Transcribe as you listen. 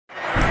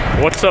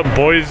What's up,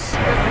 boys?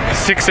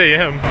 6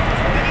 a.m.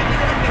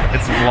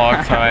 It's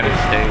vlog time.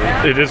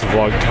 It is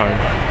vlog time.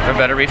 There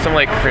better be some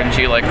like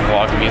cringy like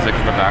vlog music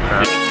in the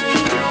background.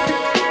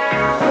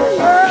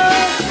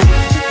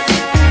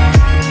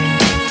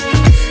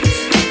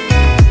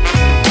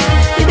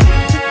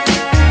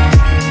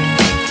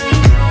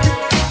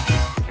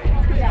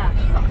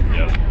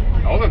 Yep.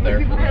 I wasn't there.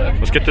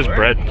 Let's get this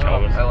bread,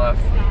 Calvin. I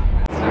left.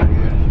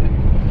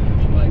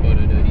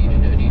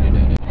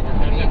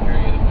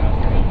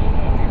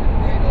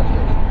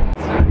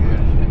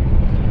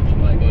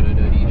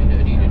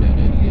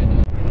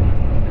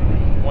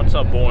 What's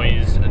up,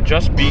 boys?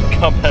 Just beat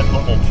Cuphead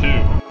level 2.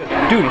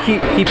 Dude, he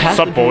passed.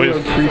 What's up, boys?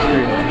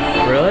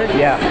 Really?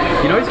 Yeah.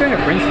 You know he's going to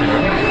Princeton,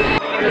 right?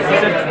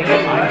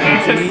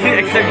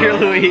 Except you're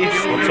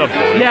Luis. What's up,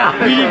 boys? Yeah.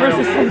 BD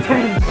versus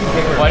Santana.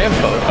 Why do you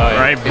have both? All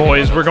right,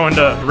 boys, we're going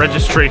to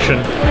registration.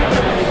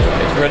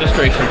 It's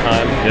registration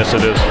time. Yes,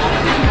 it is.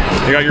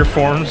 You got your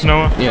forms,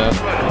 Noah? Yeah.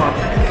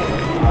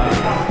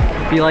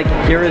 Be like,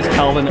 here is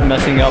Calvin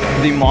messing up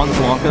the Mons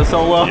Blanca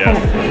solo. Yeah.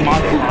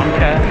 Mons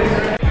Blanca.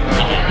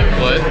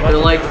 What?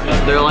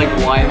 They're like,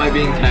 why am I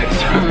being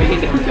texted?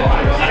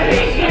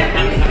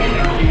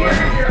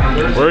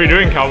 What are you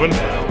doing, Calvin?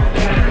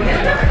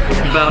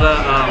 About a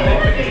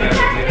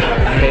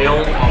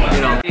hail,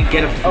 you know,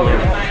 get a float.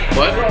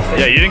 What?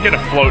 Yeah, you didn't get a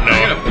float,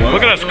 Noah.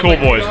 Look at us cool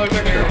boys.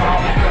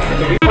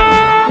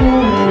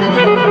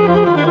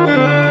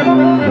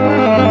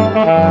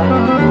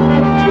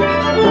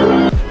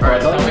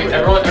 Alright, so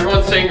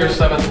everyone's saying your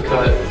 7th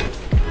cut.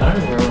 I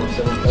don't remember what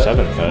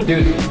 7th cut.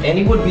 Dude,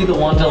 Andy would be the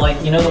one to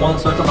like, you know, the one that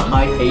starts on the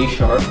high A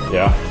sharp.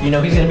 Yeah. You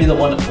know, he's gonna be the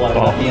one to fly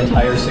the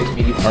entire 6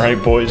 beats. All right,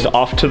 boys,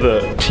 off to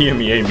the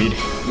TMEA meeting.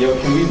 Yo,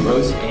 can we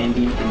roast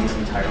Andy in this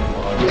entire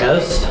vlog?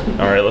 Yes.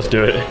 All right, let's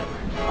do it.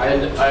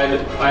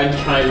 I'd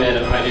chime in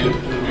if I knew.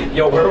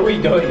 Yo, where are we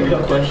going? We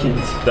got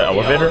questions. The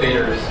elevator?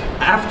 Elevators.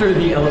 After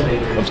the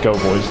elevator. Let's go,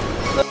 boys.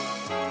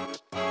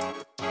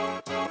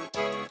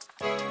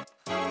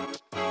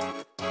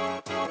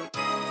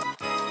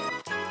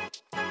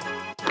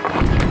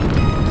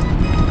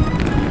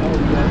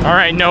 All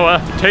right,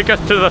 Noah, take us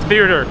to the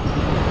theater.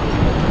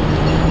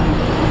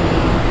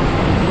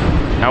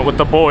 Out with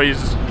the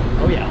boys.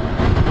 Oh yeah.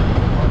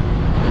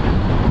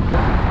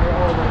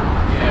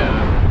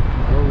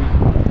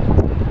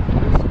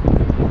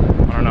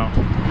 I don't know.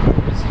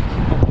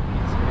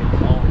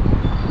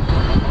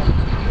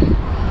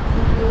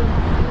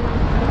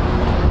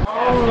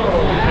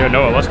 Yo,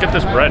 Noah, let's get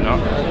this bread, no?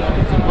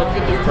 Let's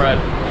get this bread.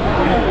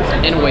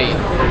 And wait.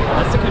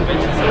 That's the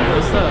convention center.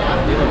 What's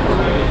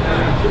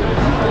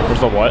Where's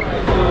the what?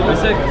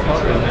 What's that?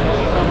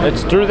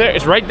 It's through there.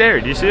 It's right there.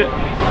 Do you see it?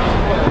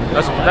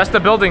 That's the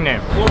building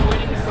name.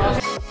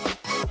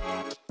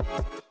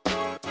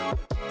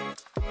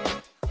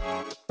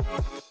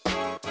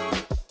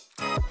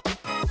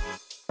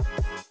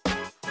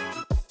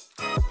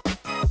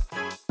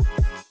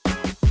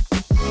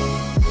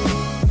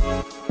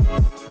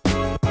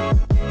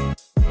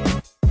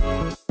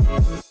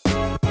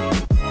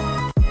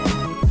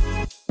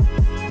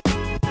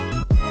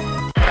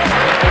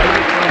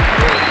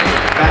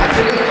 Back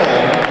to the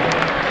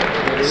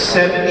fall,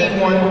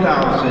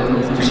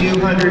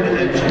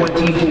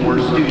 71,224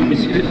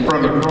 students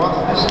from across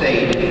the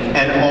state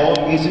and all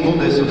musical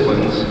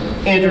disciplines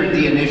entered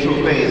the initial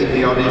phase of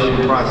the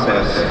audition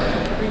process.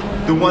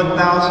 The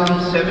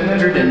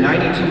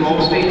 1,792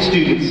 All-State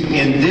students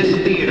in this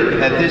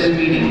theater at this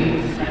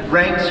meeting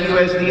ranks you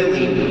as the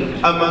elite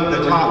among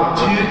the top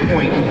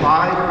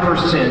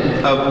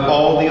 2.5% of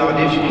all the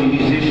auditioning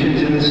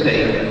musicians in the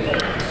state.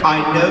 I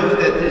know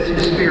that this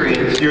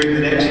experience during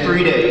the next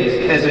 3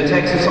 days as a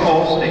Texas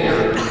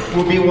All-Stater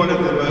will be one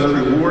of the most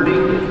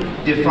rewarding,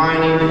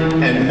 defining,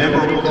 and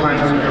memorable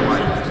times of your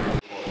life.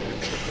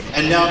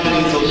 And now to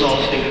meet those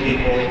All-State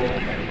people,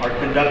 our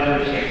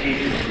conductors and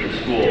teachers for the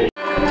school.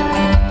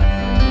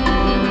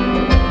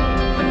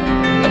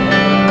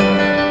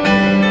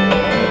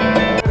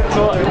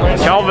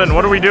 Calvin,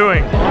 what are we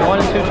doing? I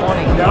wanted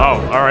 220.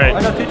 Oh, all right.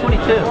 I got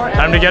 222.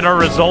 Time to get our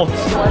results.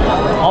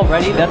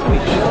 Already? That's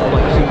weak.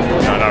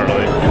 No, not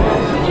really.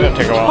 It's gonna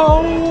take a while.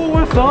 Oh,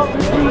 what's up?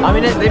 I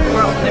mean, they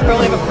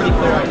probably have a pretty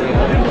clear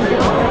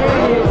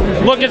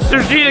idea. Look, it's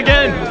Sujit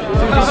again.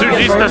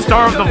 Sujit's the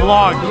star of the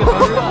vlog.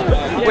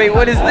 Wait,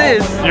 what is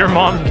this? Your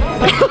mom.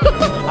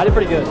 I did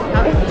pretty good.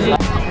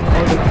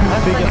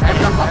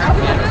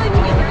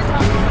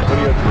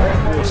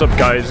 What's up,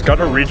 guys?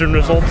 Got our region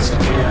results.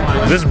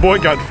 This boy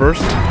got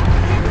first.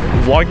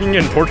 Vlogging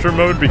in portrait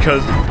mode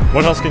because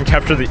what else can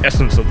capture the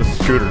essence of the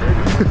scooter?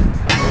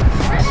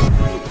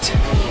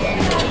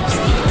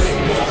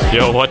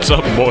 Yo, what's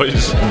up,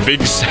 boys?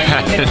 Big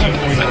sad.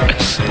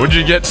 What'd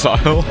you get,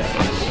 Sahil?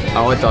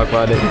 I want to talk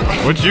about it.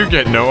 What'd you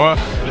get, Noah?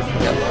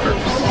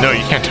 No,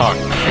 you can't talk.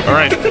 All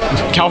right,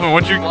 Calvin,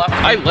 what'd you?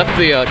 I left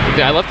the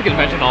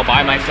convention all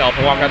by myself.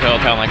 I walked out to the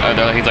hotel. I'm like, oh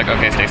no. He's like,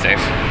 okay, stay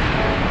safe.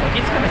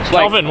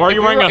 Calvin, why are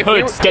you wearing a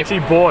hood? Sketchy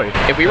boy.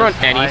 If we were on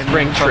any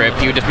spring trip,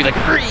 he would just be like,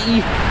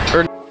 hurry!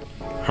 Or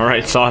All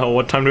right, Sahil,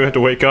 what time do we have to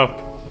wake up?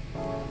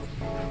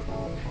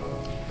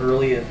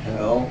 early as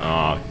hell.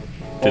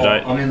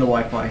 I'm in the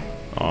Wi-Fi.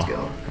 Let's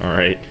go. All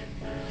right.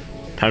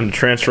 Time to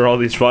transfer all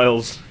these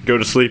files. Go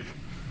to sleep.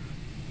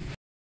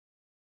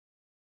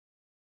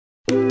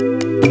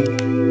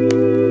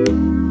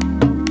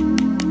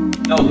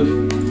 No,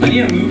 I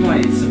need to move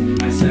my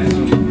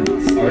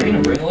saxophone. Are you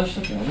gonna bring all this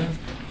stuff down there?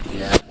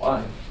 Yeah. Why?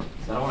 I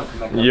don't want to come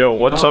back up. Yo,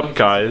 what's up,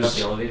 guys?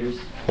 The elevators.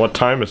 What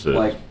time is it?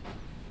 Like,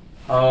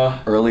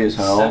 early as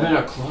hell. 7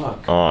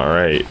 o'clock. All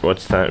right.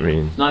 What's that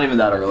mean? It's not even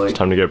that early. It's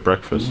time to get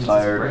breakfast.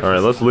 Tired. All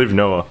right, let's leave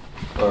Noah.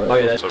 Oh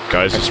yeah, that's What's up,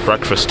 guys? It's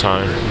breakfast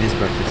time. it is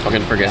breakfast.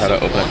 Fucking forget how to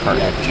open a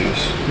carton of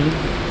juice.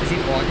 Is he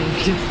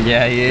vlogging?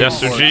 Yeah, he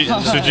is. Yeah,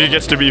 Suji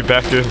gets to be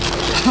back to.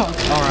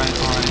 Alright.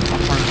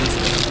 I'm part of this.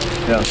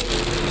 Yeah.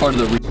 Part of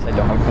the reason I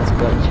don't have pencil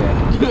gun check.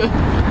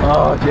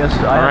 Oh, yes.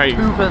 I have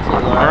 2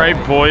 pencils. Alright,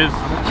 boys.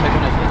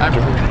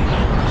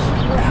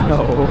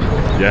 No.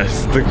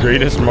 Yes, the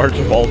greatest march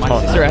of all My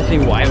time. sister asked me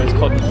why it was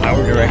called the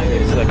Flower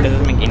Director. So like, that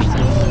doesn't make any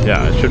sense.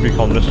 Yeah, it should be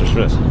called Mr.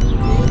 Smith.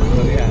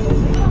 Oh,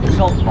 yeah. It's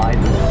called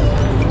Biden.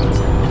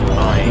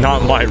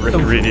 Not my Rick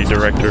Reedy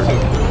director.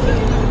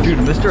 Dude,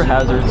 Mr.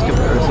 Hazard's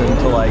comparison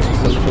to like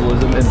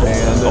socialism and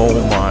band. Oh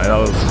my, that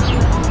was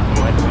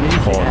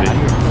quality.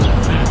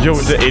 Yo,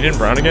 was it Aiden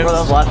Brown again? Bro,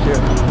 that was last year. I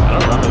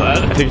don't remember that.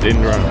 I think it's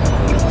Aiden Brown.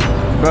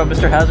 Bro,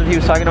 Mr. Hazard, he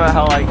was talking about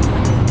how like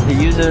he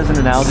used it as an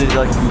analogy to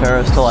like compare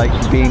us to like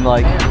being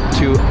like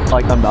too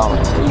like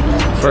unbalanced.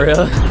 For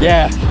real?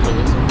 Yeah.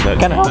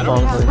 Kind of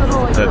honestly.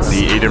 That's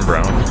the Aiden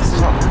Brown.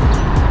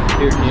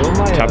 Here, can you hold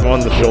my Tap him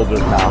on the shoulder.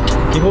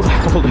 Can you hold my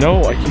shoulder?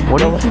 No, I can't.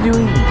 What are you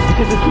doing?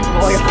 Because this keeps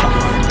falling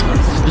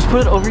off. Just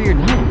put it over your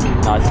neck.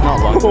 No, it's not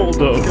long.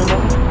 Hold up.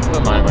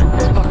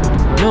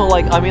 No,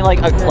 like I mean like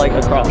across.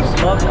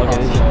 Okay,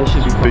 this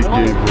should be Big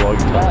gay vlog.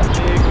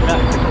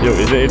 Yo,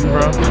 is it Aiden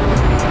Brown?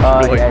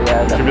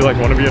 Yeah. Should we like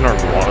want to be in our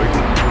vlog?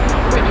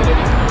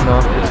 No,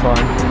 it's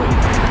fine.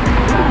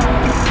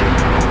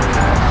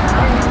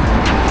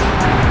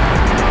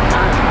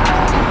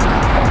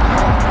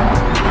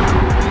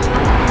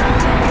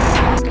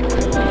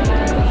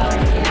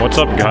 What's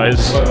up,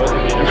 guys?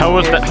 How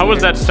was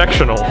that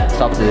sectional?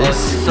 Stop this.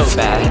 So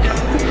bad.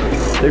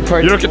 You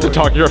don't get to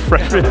talk. You're a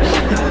freshman.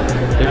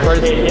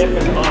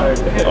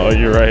 Oh,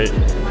 you're right.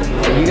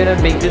 Are you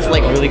gonna make this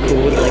like really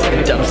cool with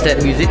like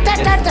dubstep music?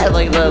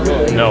 Like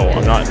No,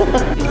 I'm not.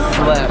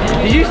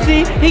 Did you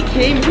see? He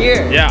came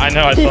here. Yeah, I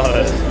know. I saw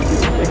that.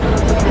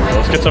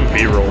 Let's get some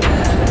B-roll.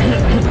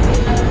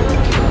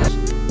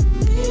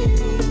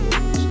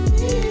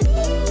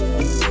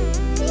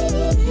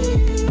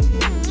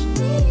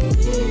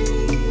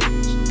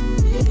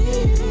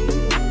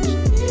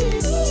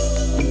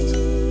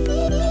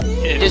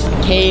 Just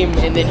came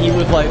and then he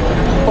was like,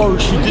 oh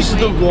shit, this is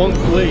the wrong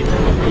place.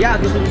 Yeah,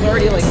 this was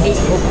already like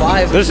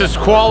 8:05. This is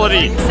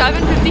quality.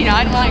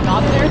 7:59 when I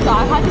got there, so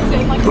I had to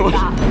sing like that.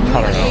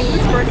 I don't know.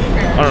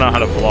 I don't know how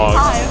to vlog.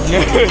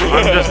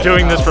 I'm just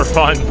doing this for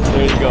fun.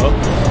 There you go.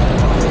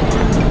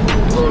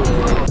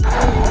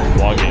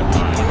 Vlogging.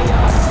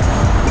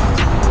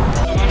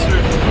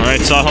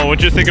 Alright, Sahil,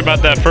 what'd you think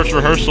about that first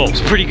rehearsal?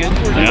 It's pretty good.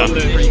 Yeah.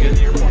 Pretty good.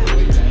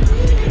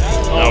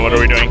 Now what are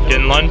we doing?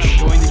 Getting lunch?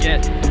 Going to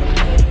get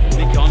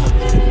McDonald's.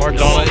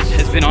 McDonald's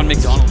Has been on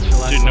McDonald's for the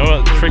last. Dude,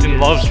 Noah freaking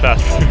loves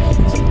fast food.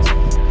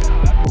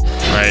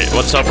 Alright,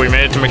 what's up? We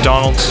made it to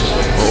McDonald's.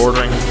 We're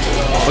ordering.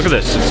 Look at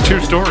this. It's 2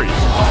 stories.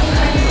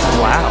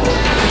 Wow.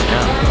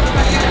 Yeah.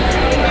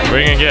 What are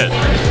you gonna get?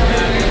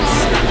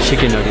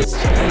 Chicken nuggets.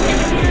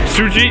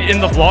 Suji in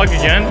the vlog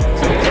again?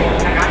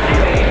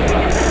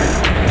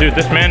 Dude,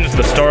 this man is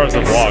the star of the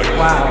vlog.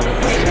 Wow.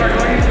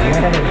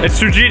 It's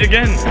Sujit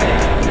again.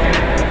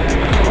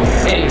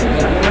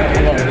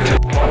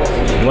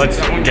 Let's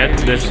get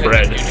this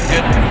bread.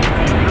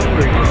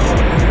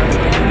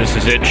 This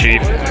is it,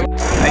 Chief.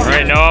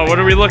 Alright, Noah, what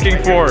are we looking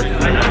for?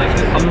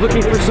 I'm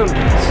looking for some.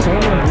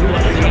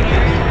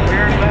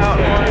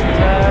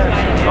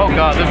 Oh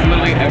god, there's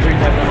literally every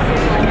type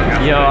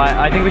of. Yo,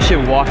 I think we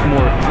should walk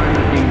more.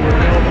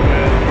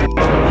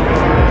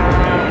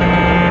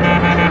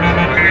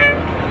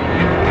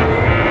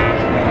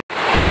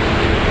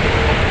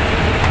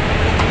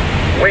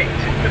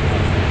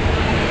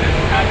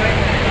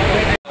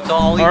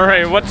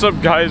 Alright, what's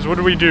up, guys? What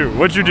do we do?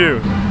 What'd you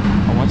do?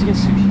 I want to get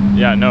sushi.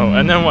 Yeah, no.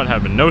 And then what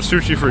happened? No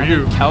sushi for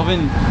you.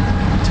 Calvin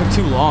took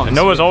too long. And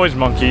Noah's always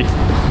monkey.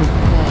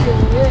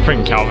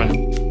 Freaking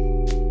Calvin.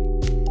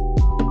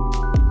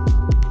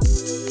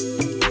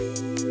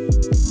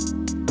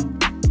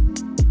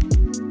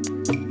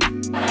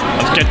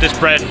 Let's get this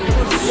bread.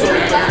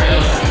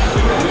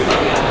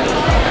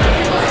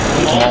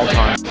 All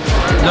time.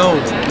 No.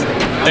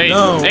 Hey,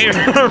 No. hey,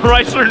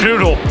 rice or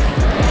noodle?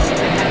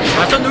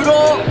 That's a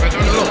noodle.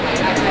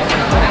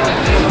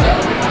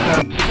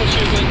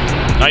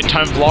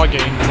 Nighttime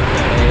vlogging.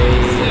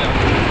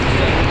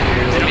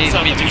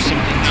 Let me do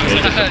something.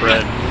 Get the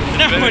bread.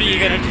 What are you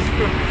gonna do?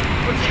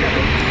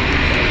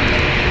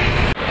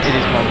 It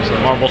is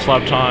Marble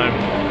slab time.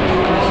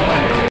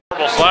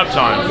 Marble slab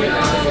time.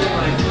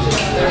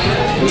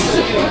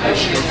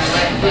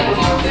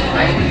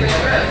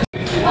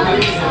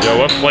 Yo,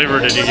 what flavor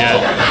did you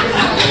get?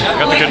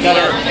 Got the good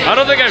flavor. I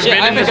don't think I've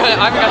been in this.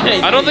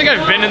 I don't think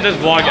I've been in this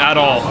vlog at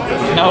all.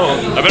 No.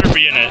 I better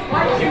be in it.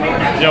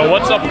 Yo,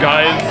 what's up,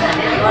 guys?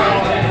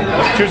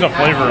 Let's choose a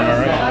flavor, am I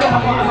right?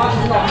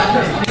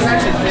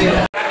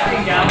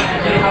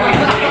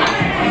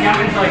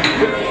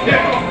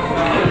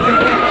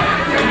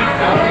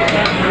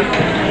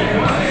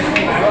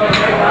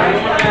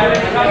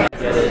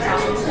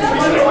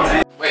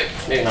 Wait,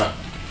 maybe not.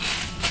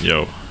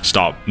 Yo,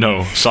 stop.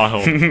 No,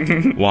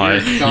 Sahil. Why?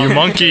 You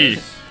monkey!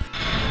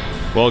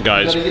 Well,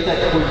 guys,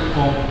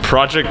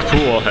 Project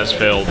Pool has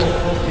failed.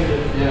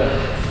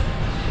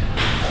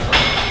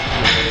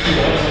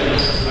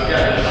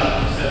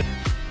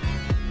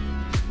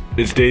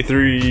 It's day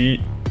 3.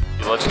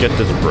 Let's get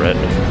this bread.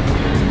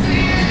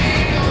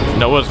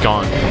 Noah's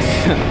gone.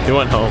 He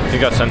went home. He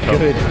got sent home.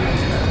 Good.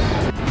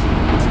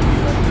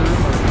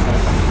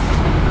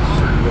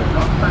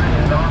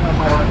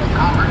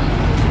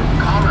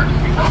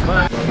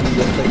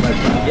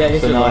 Yeah,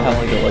 so now I have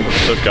like a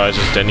What's up, guys?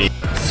 It's Denny.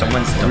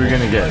 Someone's. What are we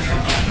gonna get?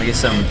 I'm gonna get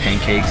some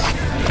pancakes.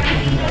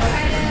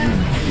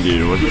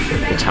 Dude, what?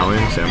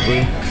 Italian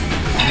sampling?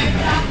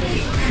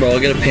 Bro, I'll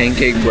get a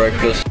pancake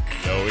breakfast.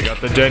 Yo, we got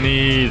the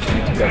Denny's.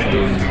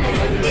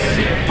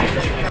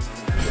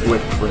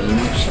 With cream.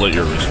 Slit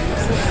your wrist.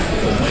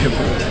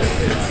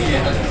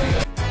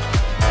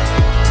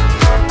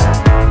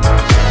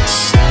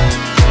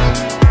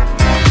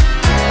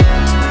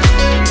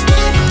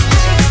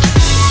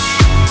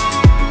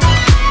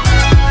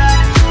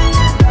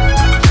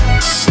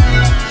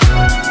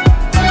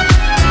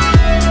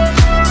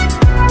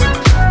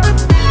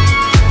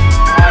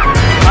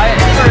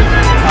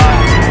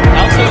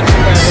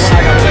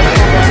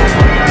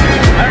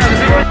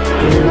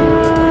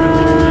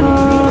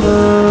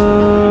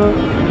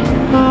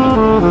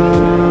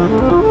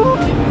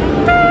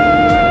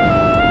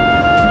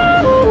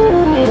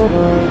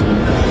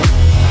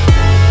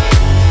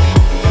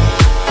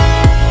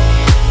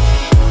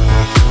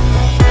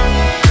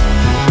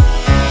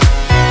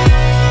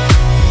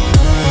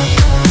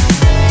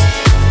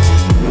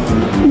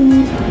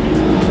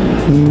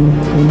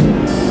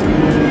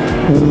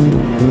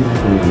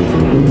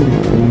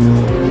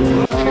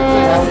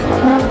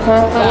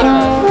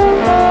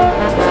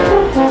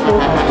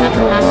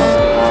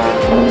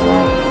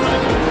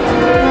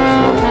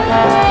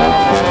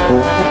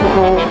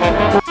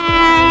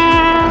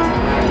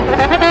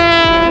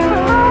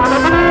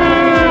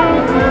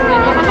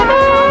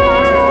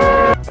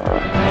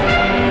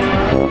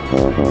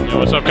 Yo,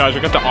 what's up, guys? We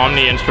got the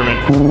Omni instrument.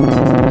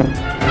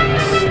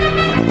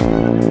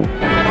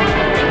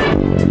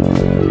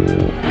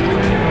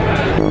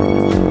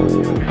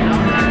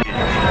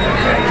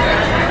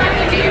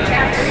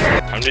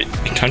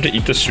 Time to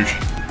eat this sushi.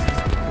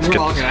 We're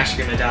all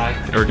actually gonna die.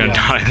 We're gonna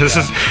die. This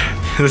is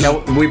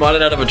Yeah, we bought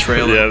it out of a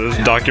trailer. yeah, this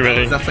is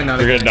documenting. Definitely not.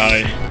 We're gonna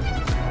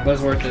die. But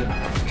it's worth it.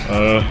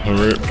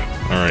 Rip.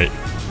 All right.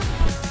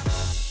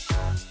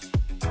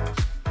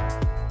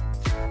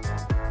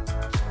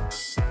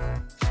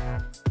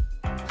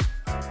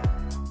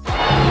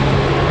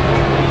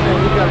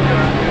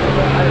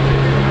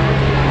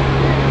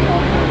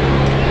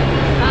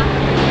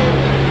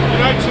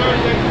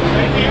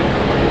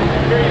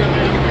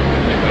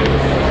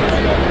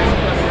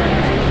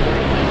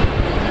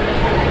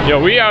 Yo,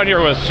 we out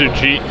here with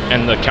Sujeet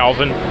and the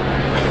Calvin.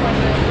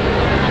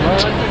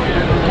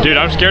 Dude,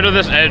 I'm scared of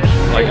this edge,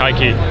 like high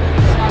key.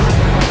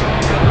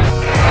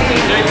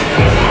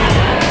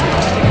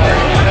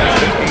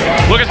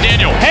 Look at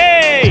Daniel.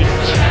 Hey!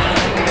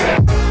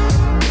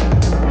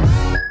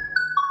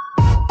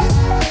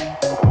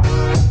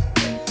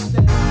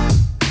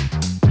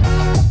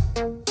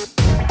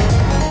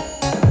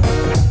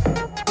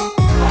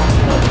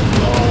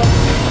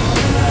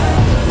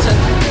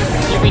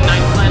 You'll be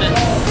ninth planet.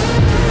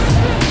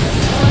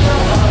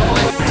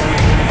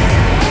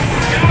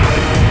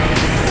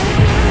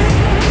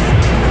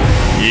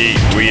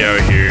 Yeet, we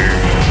out here.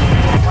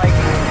 like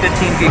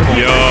 15 people.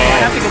 Yo. I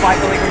have to go buy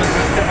the like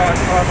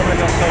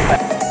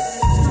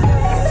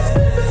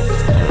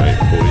Alright,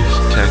 boys.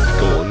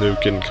 Tactical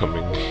nuke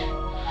incoming.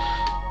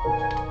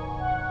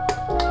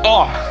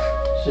 Oh!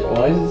 Shit,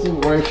 why is this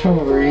right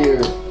over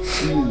here?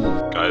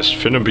 Guys,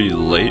 finna be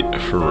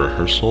late for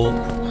rehearsal.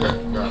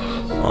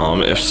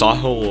 If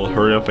Sahil will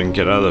hurry up and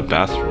get out of the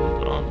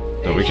bathroom,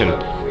 then we can go.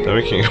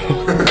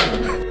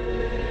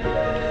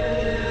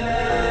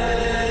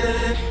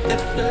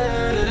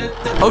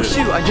 Oh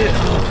shoot, I did.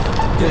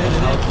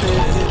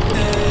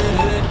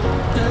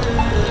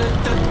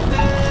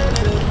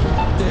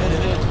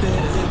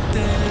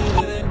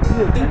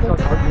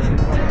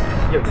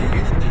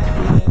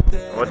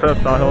 What's up,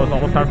 Sahil? It's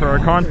almost time for our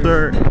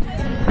concert.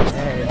 Let's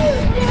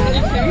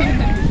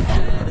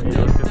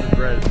get this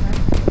bread.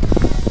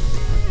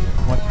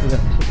 Watch for the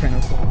soprano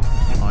solo.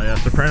 Oh yeah,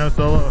 soprano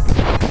solo.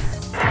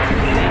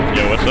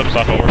 Yo, what's up,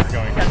 Sahil? Where are we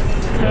going?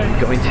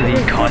 Going to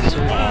the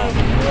concert.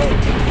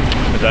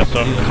 Is that so?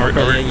 We're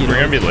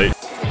gonna be late.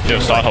 Yo,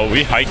 Sahil,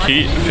 we high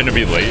key finna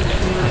be late.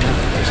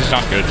 This is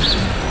not good.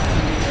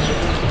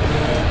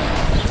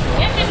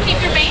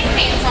 keep your base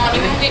pants on.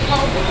 You won't get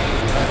cold.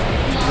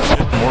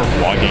 More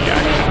vlogging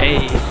action. Hey.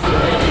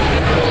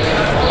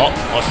 Oh,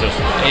 what's this?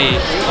 Hey.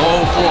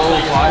 Oh,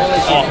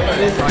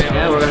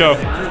 Let's go.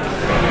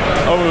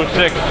 Oh,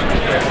 6.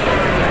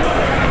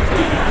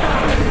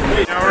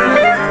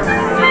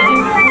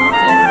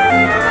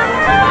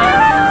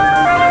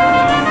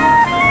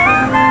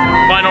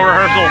 Final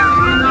rehearsal.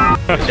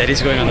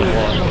 Daddy's going on the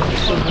vlog.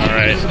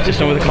 Alright. Just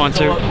know with the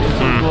concert.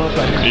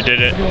 You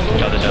did it.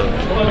 Got the dub.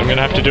 I'm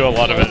gonna have to do a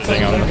lot of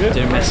editing on this.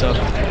 Didn't mess up.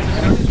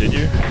 Did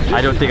you?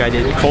 I don't think I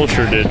did.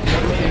 Culture did.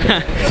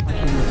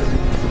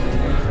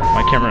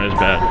 My camera is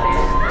bad.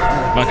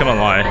 Not gonna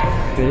lie.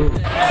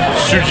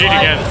 Sujit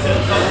again.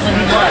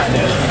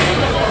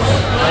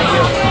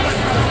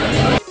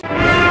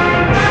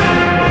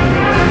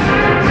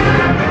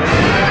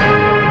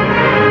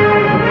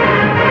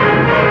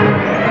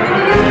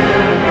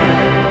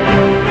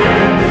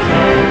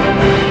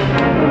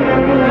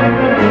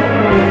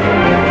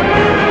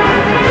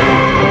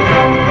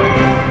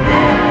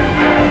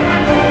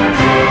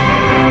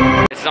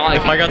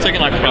 If I got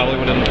taken, I probably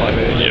wouldn't apply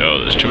it. Yo,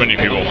 there's too many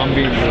people. I'm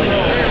being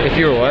If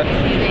you were what?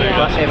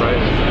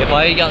 If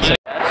I got taken.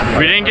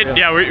 We didn't get,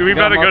 yeah, we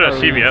better go to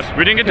CVS.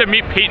 We didn't get to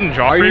meet Peyton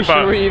Joffrey,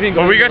 but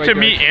we got to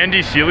meet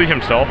Andy Seeley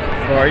himself.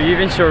 Or are you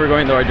even sure we're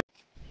going the right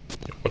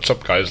direction? What's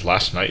up, guys?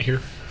 Last night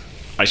here.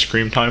 Ice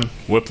cream time.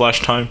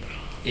 Whiplash time.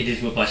 It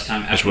is Whiplash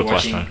time. It's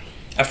Whiplash time.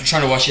 After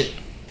trying to watch it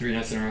 3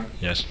 nights in a row.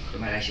 Yes. I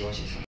might actually watch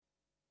it.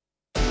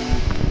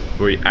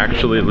 Are we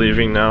actually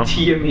leaving now?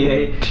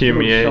 TMEA.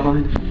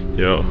 TMEA.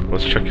 Yo,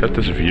 let's check out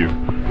this view.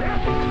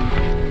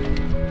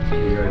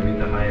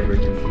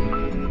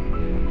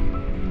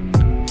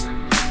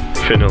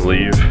 Finna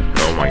leave.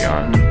 Oh my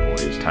god. Boy,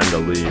 it's time to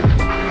leave.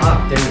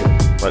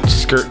 Let's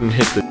skirt and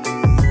hit the